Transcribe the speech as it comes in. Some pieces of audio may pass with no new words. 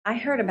I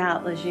heard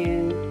about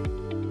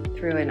LeJeune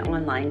through an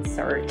online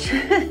search.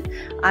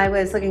 I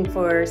was looking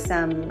for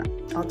some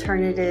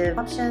alternative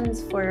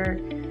options for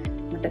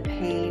the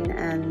pain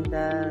and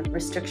the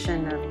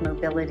restriction of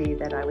mobility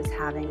that I was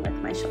having with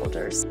my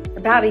shoulders.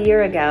 About a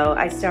year ago,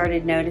 I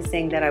started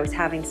noticing that I was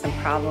having some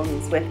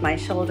problems with my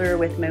shoulder,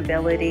 with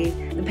mobility.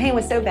 The pain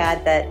was so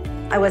bad that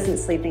I wasn't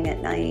sleeping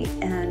at night,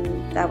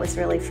 and that was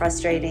really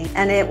frustrating.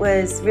 And it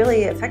was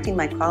really affecting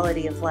my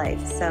quality of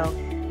life. So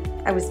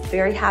I was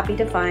very happy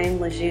to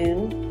find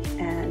LeJeune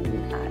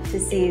and to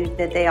see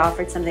that they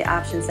offered some of the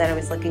options that I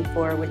was looking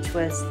for, which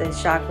was the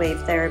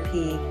shockwave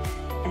therapy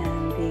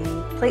and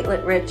the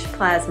platelet-rich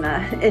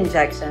plasma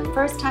injection.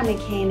 First time I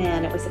came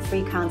in, it was a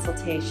free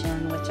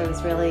consultation, which I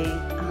was really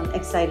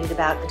excited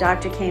about. The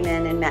doctor came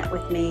in and met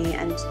with me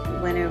and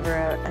went over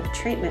a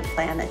treatment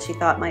plan that she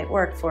thought might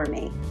work for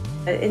me.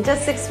 In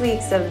just 6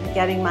 weeks of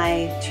getting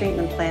my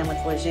treatment plan with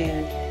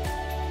LeJeune,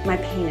 my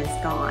pain is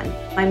gone.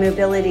 My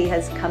mobility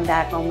has come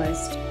back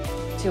almost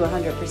to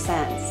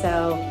 100%.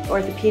 So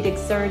orthopedic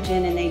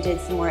surgeon, and they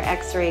did some more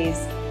x-rays,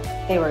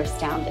 they were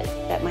astounded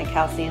that my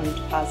calcium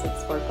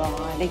deposits were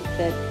gone. I think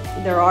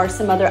that there are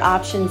some other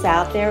options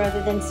out there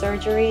other than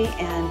surgery,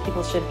 and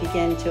people should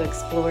begin to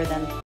explore them.